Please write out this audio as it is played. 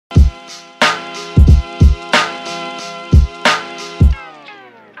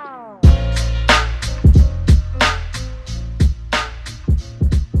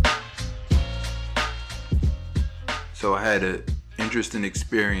had an interesting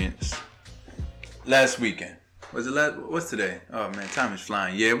experience last weekend. Was it what's today? Oh man, time is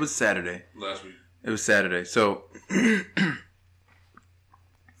flying. Yeah, it was Saturday. Last week. It was Saturday. So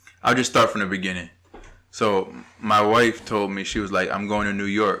I'll just start from the beginning. So my wife told me, she was like, I'm going to New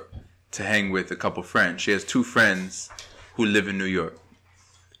York to hang with a couple friends. She has 2 friends who live in New York.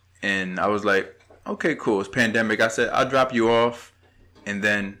 And I was like, okay, cool. It's pandemic. I said, I'll drop you off and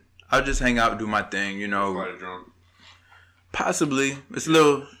then I'll just hang out and do my thing, you know. Fly a drone. Possibly. It's a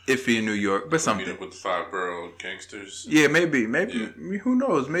little iffy in New York, but something. Meet up with the 5 borough gangsters. Yeah, maybe. Yeah. Who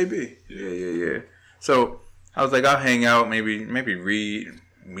knows? Maybe. Yeah. So I was like, I'll hang out, maybe read,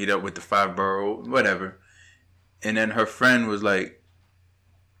 meet up with the 5 borough, whatever. And then her friend was like,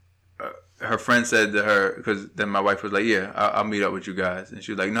 her friend said to her, because then my wife was like, yeah, I'll meet up with you guys. And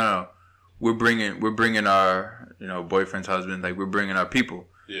she was like, no, we're bringing our, boyfriend's husband, like we're bringing our people.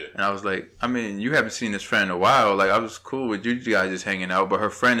 Yeah. And I was like, I mean, you haven't seen this friend in a while. Like, I was cool with you guys just hanging out. But her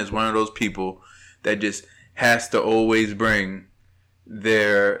friend is one of those people that just has to always bring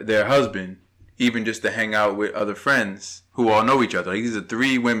their husband, even just to hang out with other friends who all know each other. Like, these are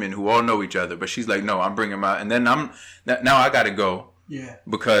 3 women who all know each other. But she's like, no, I'm bringing them out. And then now I got to go. Yeah.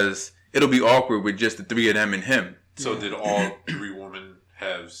 Because it'll be awkward with just the 3 of them and him. So did all 3 women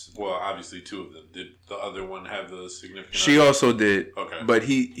have, well, obviously 2 of them. Did the other one have the significant She other? also did. Okay. But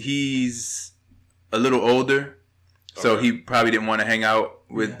he's a little older. So he probably didn't want to hang out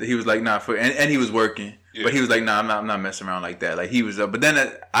with, he was like, nah, and he was working. Yeah. But he was like, nah, I'm not messing around like that. Like, he was up. But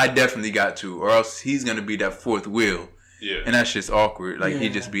then I definitely got to, or else he's going to be that 4th wheel. Yeah. And that's just awkward. Like,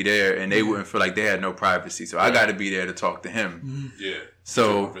 he'd just be there, and they wouldn't feel like they had no privacy. So I got to be there to talk to him. Mm-hmm. Yeah.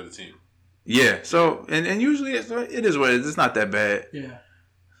 So, for the team. Yeah. So, and usually it is what it is. It's not that bad. Yeah.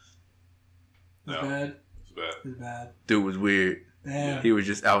 No. It's bad. Dude was weird. Damn. He was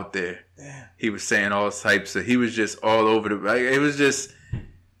just out there. Damn. He was saying all types of, he was just all over it was just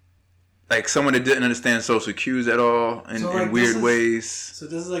like someone that didn't understand social cues at all in weird ways. So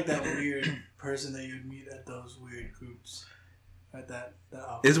this is like that weird person that you'd meet at those weird groups. At that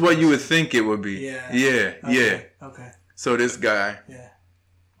it's what you would think it would be. Yeah. Okay. So this guy. Yeah.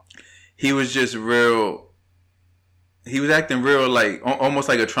 He was just real. He was acting real, like almost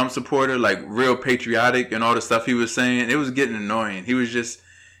like a Trump supporter, like real patriotic and all the stuff he was saying. It was getting annoying. He was just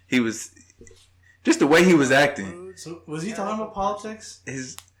the way he was acting. So was he talking about politics?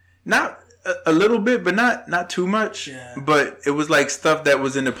 Not a little bit, but not too much. Yeah. But it was like stuff that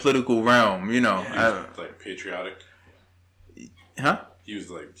was in the political realm, Yeah. Like patriotic. Huh? He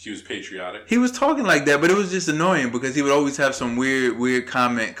was patriotic. He was talking like that, but it was just annoying because he would always have some weird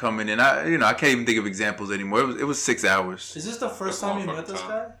comment coming in. I can't even think of examples anymore. It was 6 hours. Is this the first time you met this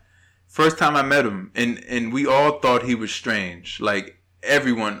guy? First time I met him, and we all thought he was strange. Like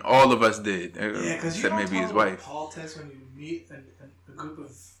everyone, all of us did. Yeah, because you don't maybe talk his about wife. politics when you meet a group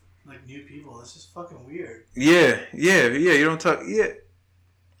of like new people. It's just fucking weird. Yeah. You don't talk. Yeah.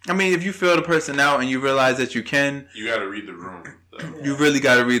 I mean, if you feel the person out and you realize that you can, you got to read the room. You really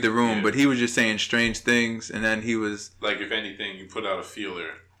got to read the room. Yeah. But he was just saying strange things, and then he was like, if anything, you put out a feeler.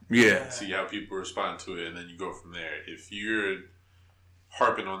 Yeah. See how people respond to it, and then you go from there. If you're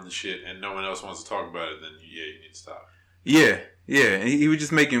harping on the shit and no one else wants to talk about it, then you need to stop. Yeah. And he was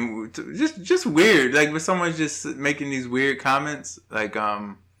just making just weird. Like when someone's just making these weird comments, like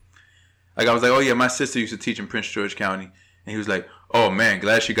I was like, oh yeah, my sister used to teach in Prince George County, and he was like, oh man,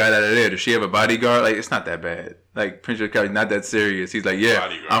 glad she got out of there. Does she have a bodyguard? Like, it's not that bad. Like, Prince George County, not that serious. He's like, yeah,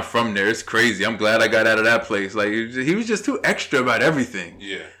 bodyguard. I'm from there. It's crazy. I'm glad I got out of that place. Like, he was just too extra about everything.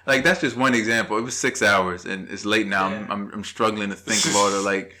 Yeah. Like, that's just one example. It was 6 hours, and it's late now. Yeah. I'm struggling to think of all the,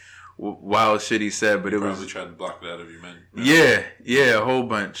 like, wild shit he said, but it was... Probably tried to block that out of your men. Yeah, a whole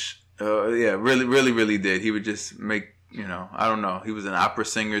bunch. Really did. He would just make, I don't know. He was an opera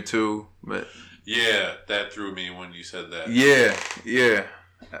singer, too, but... Yeah, that threw me when you said that. Yeah.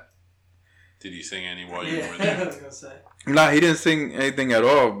 Did he sing any while you were there? I was gonna say. Nah, he didn't sing anything at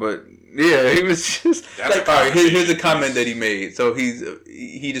all. But yeah, he was just like, all right. Here's a comment that he made. So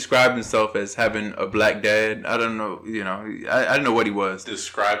he described himself as having a black dad. I don't know. I don't know what he was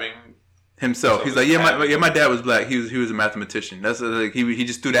describing himself. So he's like, my dad was black. He was a mathematician. That's like he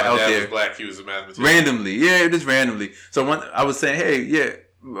just threw that out there. My dad was black. He was a mathematician. Randomly, just randomly. So I was saying, hey, yeah.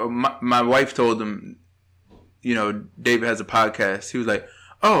 My wife told him, David has a podcast. He was like,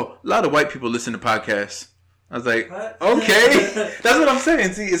 oh, a lot of white people listen to podcasts. I was like, what? Okay. That's what I'm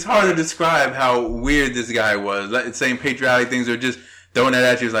saying. See, it's hard to describe how weird this guy was. Like, saying patriotic things or just throwing that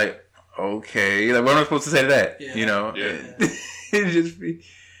at you. It's like, okay. Like, what am I supposed to say to that? Yeah. It just be...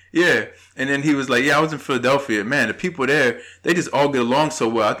 Yeah. And then he was like, yeah, I was in Philadelphia. Man, the people there, they just all get along so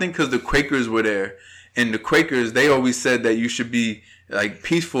well. I think because the Quakers were there. And the Quakers, they always said that you should be like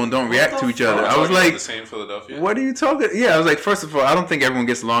peaceful and don't react to each other. I was like, the same Philadelphia. what are you talking? Yeah, I was like, first of all, I don't think everyone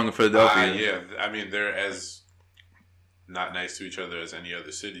gets along in Philadelphia. Yeah, I mean they're as not nice to each other as any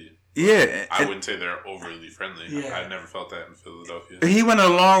other city. Yeah, I wouldn't say they're overly friendly. Yeah. I never felt that in Philadelphia. He went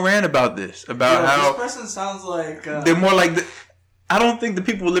on a long rant about this, about how this person sounds like they're more like the. I don't think the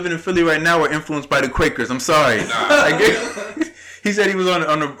people living in Philly right now are influenced by the Quakers. I'm sorry. He said he was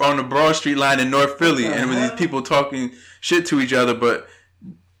on the Broad Street line in North Philly, and it was these people talking shit to each other, but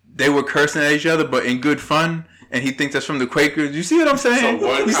they were cursing at each other, but in good fun. And he thinks that's from the Quakers. You see what I'm saying?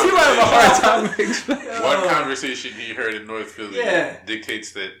 So you see why I have a hard time explaining. One conversation he heard in North Philly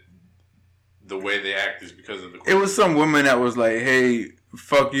dictates that the way they act is because of the Quakers. It was some woman that was like, "Hey,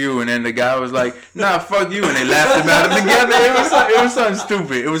 fuck you," and then the guy was like, "Nah, fuck you," and they laughed about it together. It was something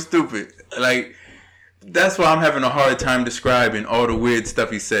stupid. It was stupid. Like, that's why I'm having a hard time describing all the weird stuff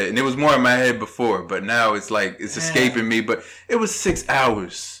he said. And it was more in my head before, but now it's like it's escaping me. But it was 6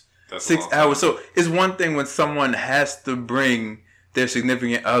 hours. That's 6 hours. So it's one thing when someone has to bring their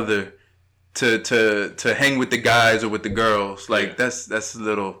significant other to hang with the guys or with the girls. Like that's a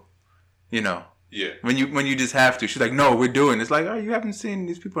little, you know. Yeah. When you just have to. She's like, "No, we're doing." It's like, "Oh, you haven't seen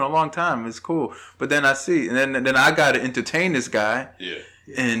these people in a long time. It's cool." But then I see, and then I got to entertain this guy. Yeah.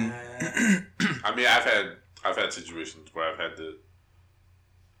 And I mean, I've had situations where I've had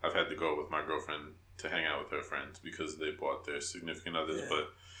to go with my girlfriend to hang out with her friends because they brought their significant others, but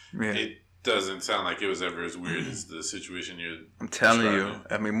it doesn't sound like it was ever as weird as the situation you're I'm telling you.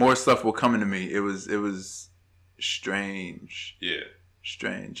 I mean, more stuff will come to me. It was strange. Yeah.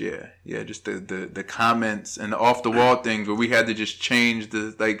 Strange, yeah. Just the comments and the off the wall things where we had to just change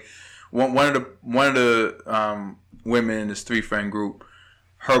the like one of the women in this 3-friend group.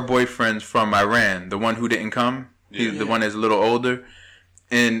 Her boyfriend's from Iran, the one who didn't come. He's the one that's a little older.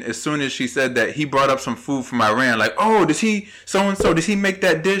 And as soon as she said that, he brought up some food from Iran. Like, "Oh, does he make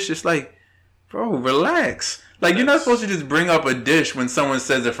that dish?" It's like, bro, relax. Like, you're not supposed to just bring up a dish when someone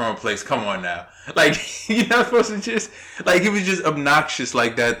says it from a place. Come on now. Like, you're not supposed to just... Like, he was just obnoxious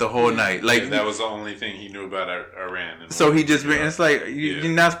like that the whole night. Like, that was the only thing he knew about Iran. So he just... It's like,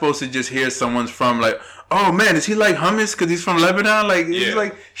 you're not supposed to just hear someone's from, like, "Oh, man, is he like hummus because he's from Lebanon?" Like, it's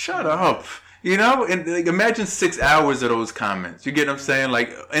like, shut up. You know? And like, imagine 6 hours of those comments. You get what I'm saying?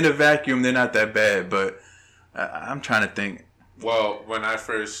 Like, in a vacuum, they're not that bad, but I'm trying to think. Well, when I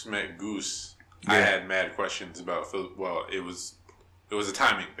first met Goose... I had mad questions about it was a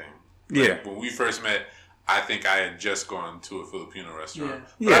timing thing. Like, when we first met, I think I had just gone to a Filipino restaurant.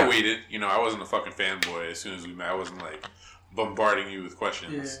 But I waited. You know, I wasn't a fucking fanboy as soon as we met. I wasn't like bombarding you with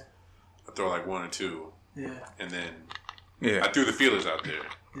questions. I throw like one or two. And then I threw the feelers out there.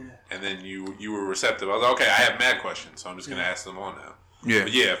 And then you were receptive. I was like, okay, I have mad questions, so I'm just gonna ask them all now. But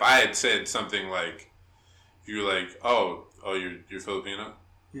if I had said something like, if you were like, oh, you're Filipino?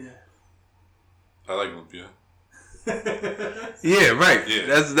 I like lumpia. Yeah, right. Yeah.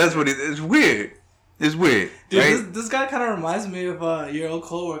 That's what it's weird. It's weird. Dude, right? this guy kind of reminds me of your old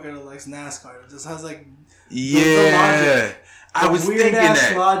coworker that likes NASCAR. It just has like I was thinking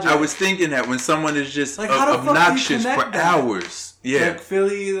that. Logic. I was thinking that when someone is just like, obnoxious for hours. Yeah. Like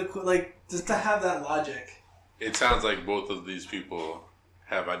Philly, like just to have that logic. It sounds like both of these people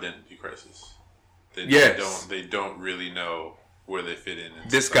have identity crisis. They don't really know where they fit in.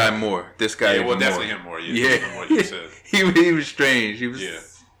 This society. Guy more. This guy. Yeah, well, definitely him more. Yeah. From what you said. he was strange. He was.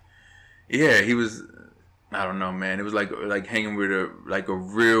 Yeah, he was. I don't know, man. It was like hanging with a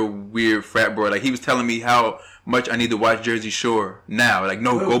real weird frat boy. Like, he was telling me how much I need to watch Jersey Shore now. Like,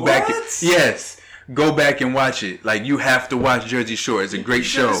 no, go back. Go back and watch it. Like, you have to watch Jersey Shore. It's a great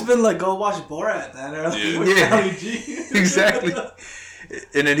show. It's been like, go watch Borat then. Exactly.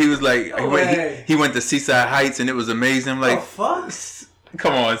 And then he was like, he went to Seaside Heights and it was amazing. I'm like, oh, fuck?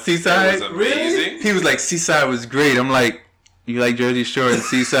 Come on, Seaside. It was amazing. He was like, Seaside was great. I'm like, you like Jersey Shore and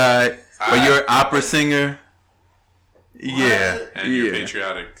Seaside? Or you're an opera singer? Yeah. And you're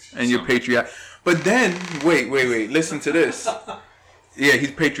patriotic. And you're patriotic. But then, wait. Listen to this. Yeah,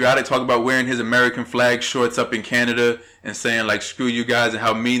 he's patriotic, talking about wearing his American flag shorts up in Canada and saying, like, screw you guys and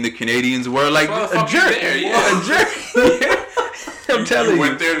how mean the Canadians were. Like, a jerk. A jerk. I'm telling you.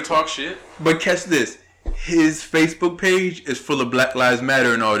 Went there to talk shit? But catch this. His Facebook page is full of Black Lives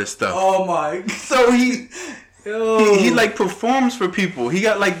Matter and all this stuff. Oh, my. So he like performs for people. He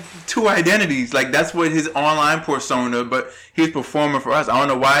got like 2 identities. Like, that's what his online persona, but he's performing for us. I don't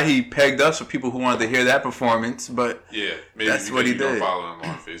know why he pegged us for people who wanted to hear that performance, but yeah, maybe that's what he did. You don't follow him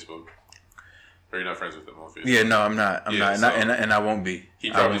on Facebook. Or you're not friends with him on Facebook. Yeah, no, I'm not. I'm not. And I won't be.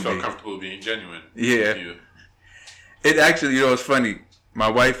 He probably felt comfortable being genuine. Yeah. It actually, it's funny. my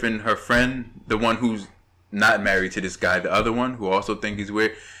wife and her friend, the one who's not married to this guy, the other one who also think he's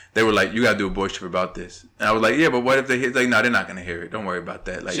weird, they were like, "You gotta do a boys trip about this." And I was like, "Yeah, but what if they hear?" Like, "No, they're not gonna hear it. Don't worry about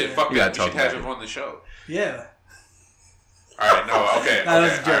that." Like, shit, fuck you that. gotta We should have him on the show. Yeah. All right, no, okay. Nah, Okay.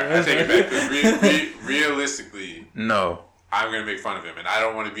 that's All right, I take it back. 'Cause realistically, no. I'm gonna make fun of him, and I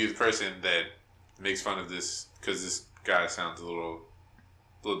don't want to be the person that makes fun of this because this guy sounds a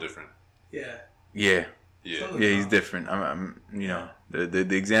little different. Yeah. Yeah. Yeah. Yeah, he's different. I'm you know,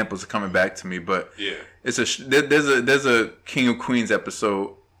 the examples are coming back to me, but Yeah. it's there's a King of Queens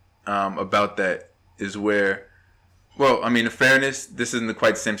episode about that is where, well, I mean, in fairness, this isn't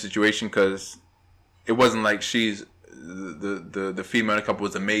quite the same situation because it wasn't like she's the female in the couple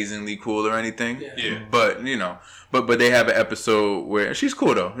was amazingly cool or anything. Yeah. But you know, but they have an episode where she's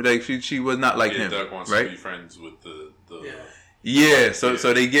cool though. Like she was not like him, Doug wants right? to be friends with the Yeah, so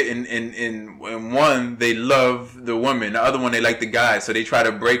they get in one they love the woman, the other one they like the guy, so they try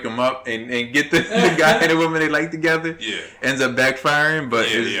to break them up and get the guy and the woman they like together. Yeah, ends up backfiring, but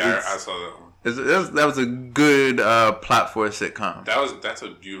I saw that one. That was a good plot for a sitcom. That's a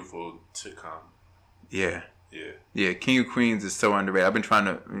beautiful sitcom. Yeah, yeah. King of Queens is so underrated. I've been trying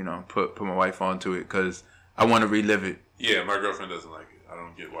to put my wife onto it because I want to relive it. Yeah, my girlfriend doesn't like it. I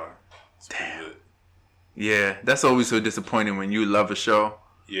don't get why. It's Damn. good. Yeah, that's always so disappointing when you love a show.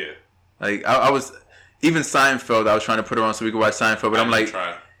 Yeah. Like I was, even Seinfeld, I was trying to put her on so we could watch Seinfeld, but I'm like,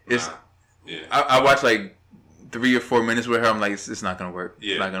 I watched like 3 or 4 minutes with her. I'm like, it's not gonna work.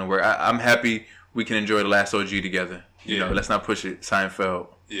 Yeah. It's not gonna work. I'm happy we can enjoy The Last OG together. You know, let's not push it. Seinfeld,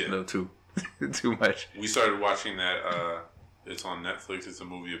 a little too much. We started watching that. It's on Netflix. It's a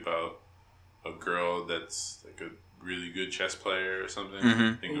movie about a girl that's like a really good chess player or something.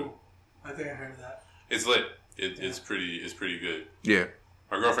 Mm-hmm. I think I heard of that. It's lit. It's pretty good. Yeah.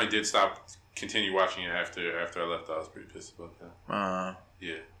 My girlfriend did continue watching it after I left. I was pretty pissed about that.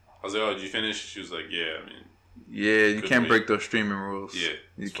 Yeah. I was like, "Oh, did you finish?" She was like, "Yeah." I mean. Yeah, you can't break those streaming rules. Yeah.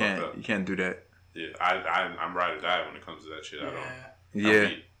 You can't do that. Yeah, I'm ride or die when it comes to that shit. I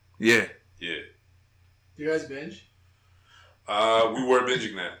don't. Yeah. Do you guys binge? We were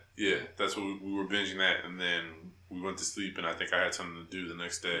binging that. Yeah, that's what we were binging that, and then we went to sleep, and I think I had something to do the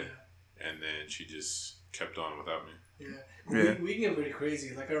next day. Yeah. And then she just kept on without me. Yeah. We can get pretty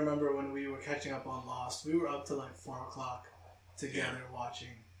crazy. Like, I remember when we were catching up on Lost, we were up to like 4 o'clock together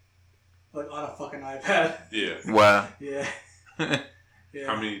watching. Like, on a fucking iPad. Yeah. Wow. Yeah.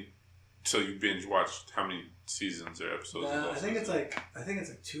 How many... So you binge watched how many seasons or episodes? I think it's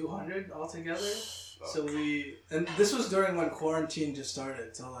like 200 altogether. So and this was during when quarantine just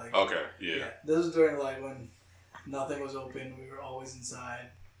started. So like... Okay, yeah. This was during like when nothing was open. We were always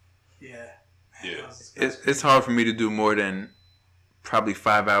inside. Yeah. It's hard for me to do more than probably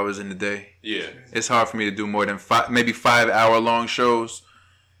 5 hours in a day. Yeah. It's hard for me to do more than maybe 5 hour long shows,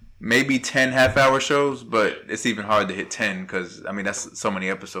 maybe 10 half-hour shows, but it's even hard to hit 10 because, I mean, that's so many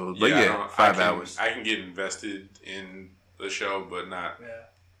episodes. But 5 hours. I can get invested in the show, but not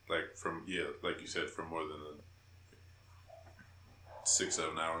like like you said, for more than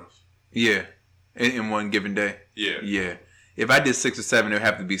 6-7 hours. Yeah. In one given day. Yeah. Yeah. If I did 6 or 7, it would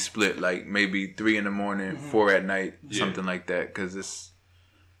have to be split, like maybe 3 in the morning, 4 at night, something like that. Because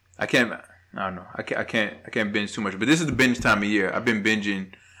I don't know. I can't binge too much. But this is the binge time of year. I've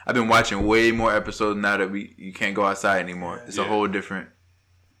been watching way more episodes now that you can't go outside anymore. It's a whole different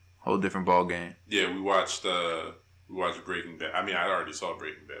ball game. Yeah, we watched Breaking Bad. I mean, I already saw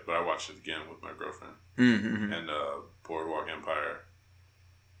Breaking Bad, but I watched it again with my girlfriend. Mm-hmm. And Boardwalk Empire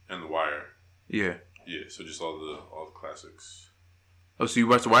and The Wire. Yeah. Yeah, so just all the classics. Oh, so you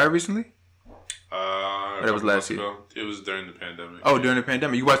watched The Wire recently? That was last year. Ago. It was during the pandemic. Oh, during the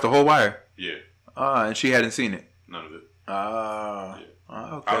pandemic, you watched the whole Wire? Yeah. And she hadn't seen it. None of it. Okay.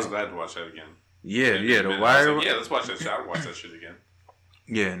 I was glad to watch that again. Yeah, The Wire. Like, let's watch that shit. I'll watch that shit again.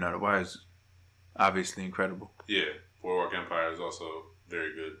 Yeah, no, The Wire is obviously incredible. Yeah, Boardwalk Empire is also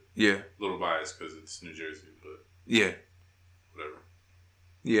very good. Yeah. A little biased because it's New Jersey, but yeah, whatever.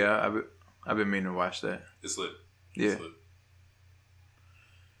 Yeah, I've been meaning to watch that. It's lit. Yeah. It's lit.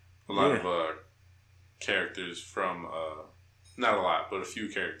 A lot of characters from, not a lot, but a few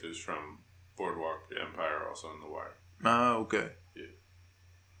characters from Boardwalk Empire are also in The Wire. Oh, okay.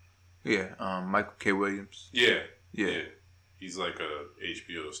 Yeah. Yeah, Michael K. Williams. Yeah. Yeah. He's like a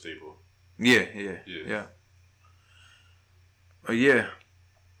HBO staple. Yeah. Oh, yeah.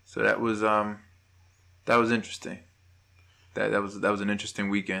 So that was interesting. That was an interesting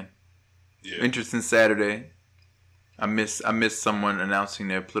weekend. Yeah. Interesting Saturday. I miss someone announcing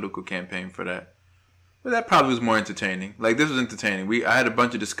their political campaign for that. But that probably was more entertaining. Like, this was entertaining. I had a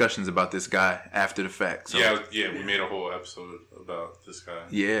bunch of discussions about this guy after the fact. So. Yeah, we made a whole episode about this guy.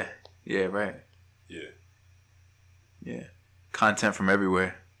 Yeah, right. Yeah. Content from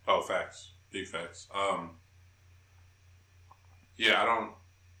everywhere. Oh, facts. Big facts. I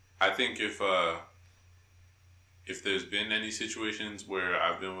think if there's been any situations where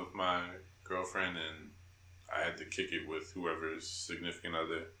I've been with my girlfriend and I had to kick it with whoever's significant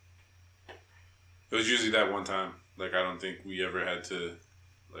other, it was usually that one time. Like, I don't think we ever had to,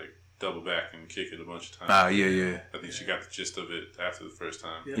 like, double back and kick it a bunch of times. Yeah. I think she got the gist of it after the first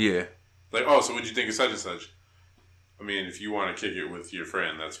time. Yeah. Like, oh, so what'd you think of such and such? I mean, if you want to kick it with your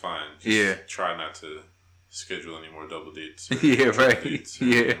friend, that's fine. Just try not to schedule any more double dates. Yeah, right.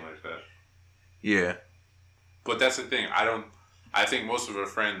 Yeah. Like that. Yeah. But that's the thing. I think most of our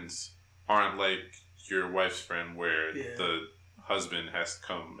friends aren't like your wife's friend where the husband has to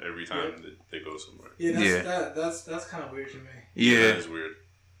come every time that they go somewhere. That's kind of weird to me. Yeah. That is weird.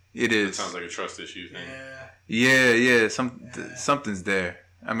 It is. It sounds like a trust issue thing. Yeah. Something's there.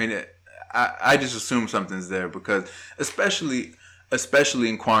 I mean, I just assume something's there because especially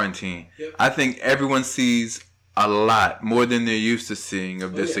in quarantine, I think everyone sees a lot more than they're used to seeing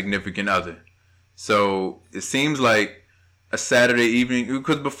of their significant other. So it seems like a Saturday evening,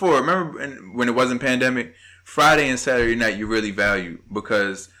 because before, remember when it wasn't pandemic, Friday and Saturday night you really value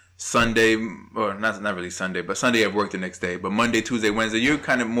because Sunday, or not really Sunday, but Sunday I've worked the next day, but Monday, Tuesday, Wednesday, you're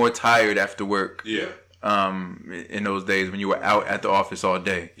kind of more tired after work. Yeah. In those days when you were out at the office all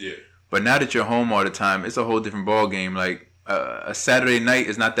day. Yeah. But now that you're home all the time, it's a whole different ball game. Like a Saturday night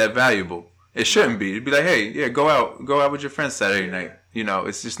is not that valuable. It shouldn't be. It'd be like, hey, go out with your friends Saturday night. You know,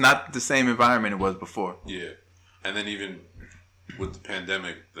 it's just not the same environment it was before. Yeah, and then even with the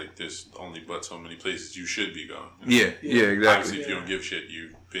pandemic, like there's only but so many places you should be going. You know? Yeah, exactly. Obviously, if you don't give shit,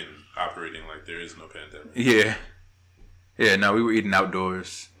 you've been operating like there is no pandemic. Yeah. No, we were eating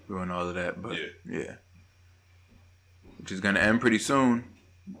outdoors, doing all of that, but yeah, which is gonna end pretty soon.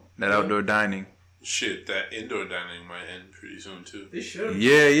 That outdoor dining. Shit, that indoor dining might end pretty soon too. They should.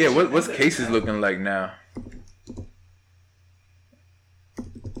 Yeah. What's cases looking like now?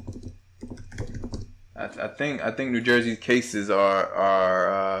 I think New Jersey's cases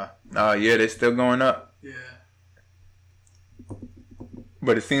are they're still going up. Yeah.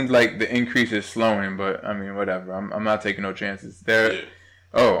 But it seems like the increase is slowing. But I mean, whatever. I'm not taking no chances.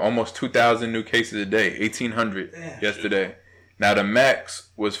 Almost 2,000 new cases a day. 1,800 yesterday. Shit. Now the max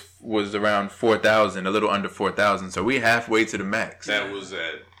was around 4,000, a little under 4,000. So we halfway to the max. That was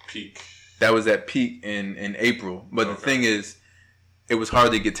at peak. That was at peak in April. But the thing is, it was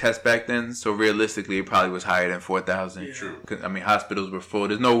hard to get tests back then. So realistically, it probably was higher than 4,000. Yeah. True. I mean, hospitals were full.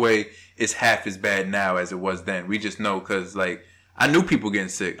 There's no way it's half as bad now as it was then. We just know because like I knew people getting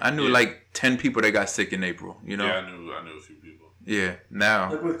sick. I knew like 10 people that got sick in April. You know. Yeah, I knew a few people. Yeah.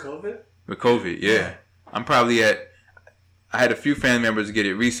 Now. Like with COVID. With COVID, yeah. I'm probably at. I had a few family members get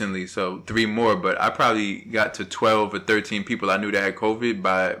it recently, so 3 more, but I probably got to 12 or 13 people I knew that had COVID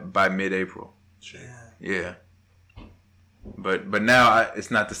by mid-April. Yeah. But now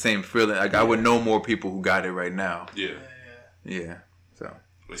it's not the same feeling. Like I would know more people who got it right now. Yeah. So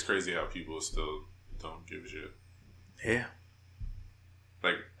it's crazy how people still don't give a shit. Yeah.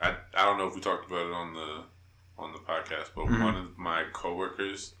 Like I don't know if we talked about it on the podcast, but one of my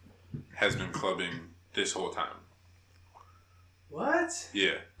coworkers has been clubbing this whole time. What?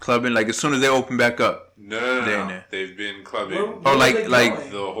 Yeah. Clubbing like as soon as they open back up. No. They've been clubbing. Like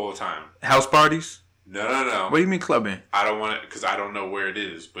the whole time. House parties? No. What do you mean clubbing? I don't want it because I don't know where it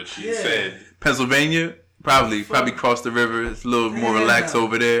is. But she said Pennsylvania. Probably cross the river. It's a little more relaxed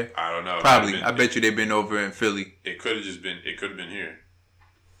over there. I don't know. Probably. I bet you they've been over in Philly. It could have just been. It could have been here.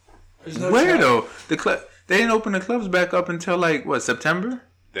 Where though? They didn't open the clubs back up until like what, September?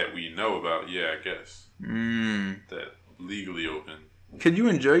 That we know about. Yeah, I guess. That legally open. Could you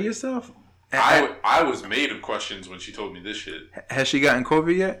enjoy yourself? I was made of questions when she told me this shit. Has she gotten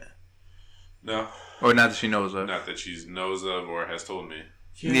COVID yet? No. Or not that she knows of? Not that she knows of or has told me.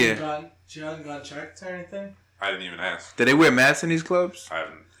 She hasn't gone checked or anything? I didn't even ask. Do they wear masks in these clubs? I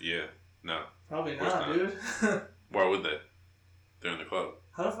haven't. Yeah. No. Probably not, dude. Why would they? They're in the club.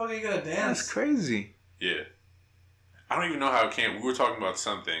 How the fuck are you gonna dance? That's crazy. Yeah. I don't even know how it came. We were talking about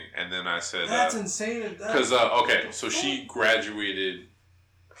something, and then I said... That's insane. Because, so she graduated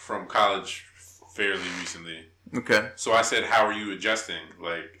from college fairly recently. Okay. So I said, how are you adjusting?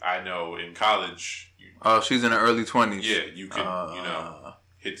 Like, I know in college... she's in her early 20s. Yeah, you can,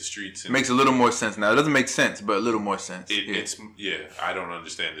 hit the streets. And makes a little more sense now. It doesn't make sense, but a little more sense. It's I don't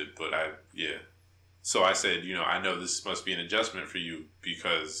understand it, but So I said, I know this must be an adjustment for you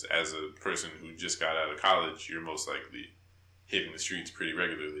because as a person who just got out of college, you're most likely hitting the streets pretty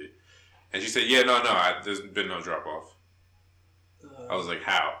regularly. And she said, yeah, no, there's been no drop off. I was like,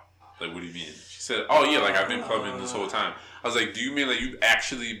 how? Like, what do you mean? She said, oh, yeah, like, I've been clubbing this whole time. I was like, do you mean like you've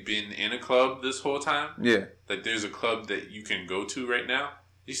actually been in a club this whole time? Yeah. Like, there's a club that you can go to right now?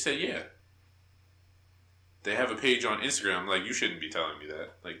 She said, yeah. They have a page on Instagram. Like, you shouldn't be telling me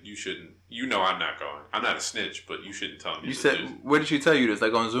that. Like, you shouldn't. I'm not going. I'm not a snitch, but you shouldn't tell me. You said, where did she tell you this?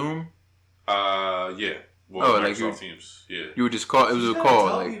 Like, on Zoom? Yeah. Well, Microsoft Teams. Yeah. You would just call. It was a call,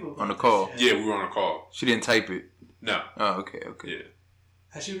 like, on a call. Yeah, we were on a call. She didn't type it. No. Oh, okay. Yeah.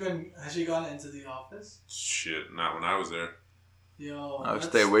 Has she gone into the office? Shit, not when I was there. Yo, I would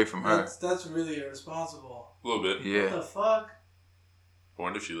stay away from her. That's really irresponsible. A little bit. Yeah. What the fuck? I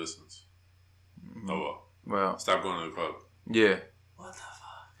wonder if she listens. Oh well. Well. Stop going to the club. Yeah. What the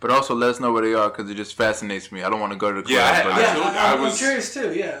fuck? But also let us know where they are because it just fascinates me. I don't want to go to the club. Yeah, I'm curious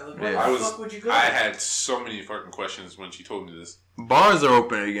too. Yeah. Like, where the fuck would you go? I had so many fucking questions when she told me this. Bars are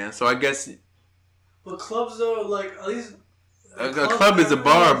open again, so I guess. But clubs though, like at least. A club is a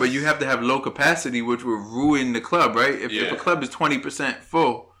bar, but you have to have low capacity, which will ruin the club, right? If a club is 20%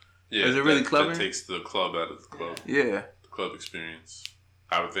 full, is it really clubbing? That takes the club out of the club. Yeah. The club experience,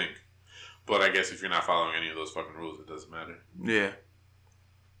 I would think. But I guess if you're not following any of those fucking rules, it doesn't matter. Yeah.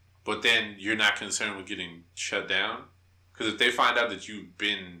 But then you're not concerned with getting shut down? Because if they find out that you've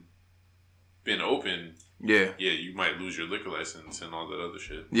been open, yeah, you might lose your liquor license and all that other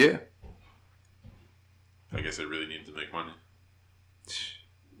shit. Yeah. I guess they really need to make money.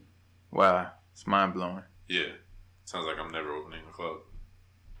 Wow, it's mind blowing. Yeah, sounds like I'm never opening a club.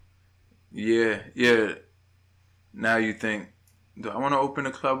 Yeah. Now you think, do I want to open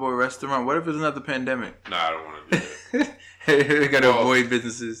a club or a restaurant? What if it's another pandemic? Nah, I don't want to do that. We gotta avoid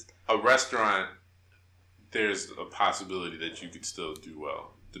businesses. A restaurant, there's a possibility that you could still do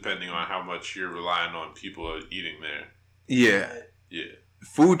well, depending on how much you're relying on people eating there. Yeah.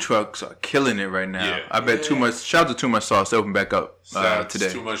 Food trucks are killing it right now. Yeah. I bet Too Much. Shout out to Too Much Sauce. They open back up today.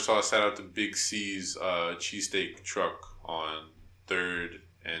 Too Much Sauce. Shout out to Big C's cheesesteak truck on 3rd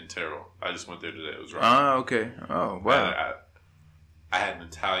and Terrell. I just went there today. It was right. Okay. Oh, wow. I had an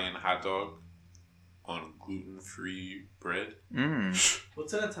Italian hot dog on gluten-free bread.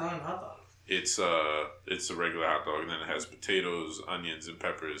 What's an Italian hot dog? It's a regular hot dog, and then it has potatoes, onions, and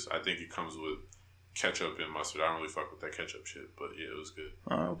peppers. I think it comes with ketchup and mustard. I don't really fuck with that ketchup shit, but yeah, it was good.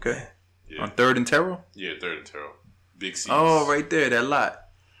 Oh, okay. Yeah. On 3rd and Terrell? Yeah, 3rd and Terrell. Big C's. Oh, right there, that lot.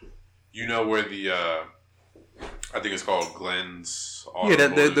 You know where the I think it's called Glenn's. Yeah,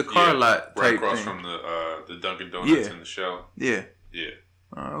 the car lot right type across thing. from the Dunkin' Donuts in the Shell. Yeah.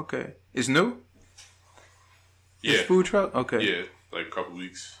 Oh, okay. It's new. Yeah. It's food truck. Okay. Yeah, like a couple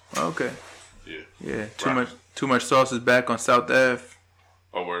weeks. Okay. Yeah. Too much sauce is back on South Ave.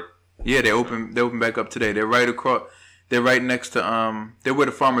 Oh, word. Yeah, they open back up today. They're right across. They're right next to They're where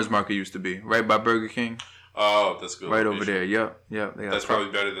the farmers market used to be, right by Burger King. Oh, that's good. Right over there. Yep. That's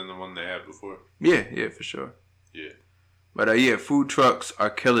probably better than the one they had before. Yeah, for sure. Yeah. But food trucks are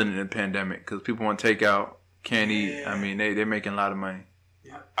killing in the pandemic because people want takeout, can't eat. I mean, they're making a lot of money.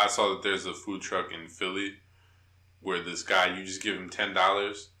 Yeah. I saw that there's a food truck in Philly where this guy, you just give him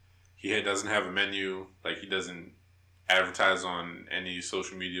 $10. He doesn't have a menu. Like, he doesn't advertise on any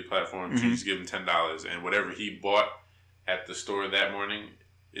social media platforms. Mm-hmm. You just give him $10, and whatever he bought at the store that morning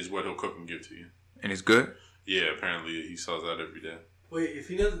is what he'll cook and give to you. And it's good? Yeah, apparently he sells that every day. Wait, if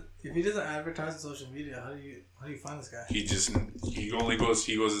he doesn't advertise on social media, how do you find this guy? He goes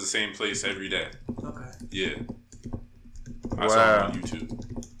to the same place every day. Okay. Yeah. I saw him on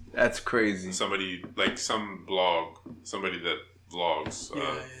YouTube. That's crazy. Somebody, like some blog, somebody that vlogs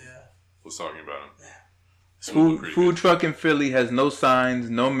was talking about him. Yeah. Food truck in Philly has no signs,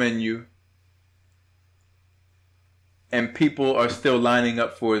 no menu, and people are still lining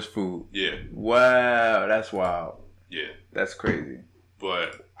up for his food. Yeah. Wow, that's wild. Yeah. That's crazy.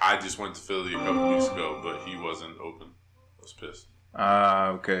 But I just went to Philly a couple weeks ago, but he wasn't open. I was pissed.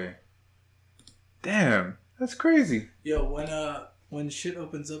 Okay. Damn, that's crazy. Yo, when shit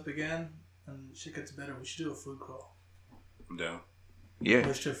opens up again and shit gets better, we should do a food crawl. I'm down. Yeah.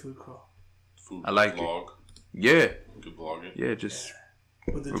 Let's do a food crawl. I like vlog. It. Yeah. Good vlogging. Yeah, just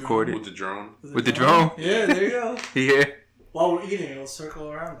with the record drone. it. With the drone. With the drone? Yeah, there you go. Yeah. While we're eating, it'll circle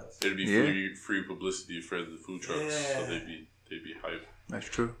around us. It'd be free publicity for the food trucks, so they'd be hype. That's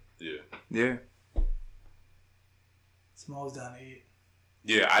true. Yeah. Small's down to eat.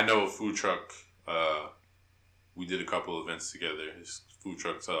 Yeah, I know a food truck. We did a couple events together. His food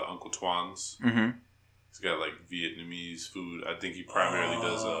truck's Uncle Twan's. Mm-hmm. He's got like Vietnamese food. I think he primarily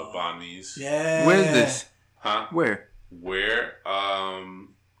does banh mi's. Yeah. Where's this? Huh? Where?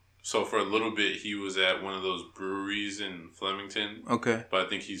 So for a little bit, he was at one of those breweries in Flemington. Okay. But I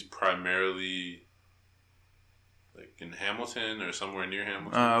think he's primarily like in Hamilton or somewhere near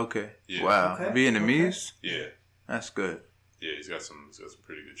Hamilton. Okay. Yeah. Wow. Okay. Vietnamese? Yeah. That's good. Yeah, he's got some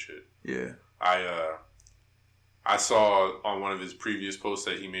pretty good shit. Yeah. I saw on one of his previous posts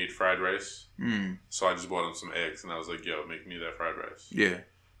that he made fried rice. Mm. So I just bought him some eggs and I was like, yo, make me that fried rice. Yeah.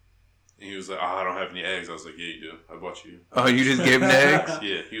 And he was like, I don't have any eggs. I was like, yeah, you do. I bought you. Oh, you just gave him the eggs?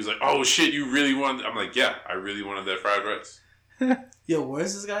 Yeah. He was like, oh, shit, you really wanted... I'm like, yeah, I really wanted that fried rice. Yo,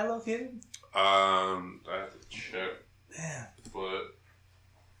 where's this guy located? I have to check. Damn. But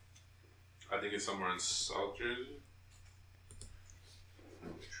I think it's somewhere in South Jersey. I'm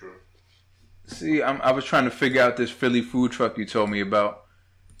not sure. See, I was trying to figure out this Philly food truck you told me about.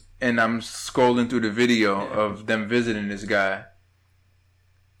 And I'm scrolling through the video of them visiting this guy.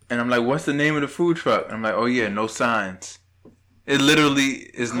 And I'm like, what's the name of the food truck? And I'm like, oh yeah, no signs. It literally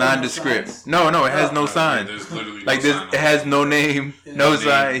is nondescript. No, it has no sign. There's literally like no this, sign it has no name, no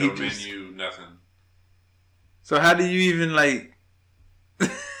sign. No He just. menu, nothing. So how do you even like?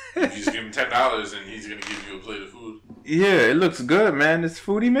 You just give him $10 and he's gonna give you a plate of food. Yeah, it looks good, man. This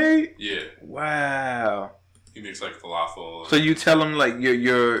food he made. Yeah. Wow. He makes like falafel. So you tell him like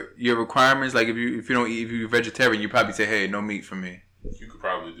your requirements. Like if you're vegetarian, you probably say, hey, no meat for me. You could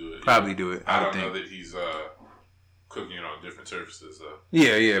probably do it. Probably do it. I I don't think. know that he's cooking it on different surfaces though.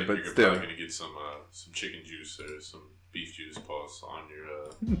 Yeah, Like, but you're still. probably gonna get some chicken juice or some beef juice pulse on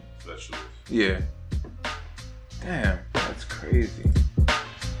your vegetables. Yeah. Damn, that's crazy.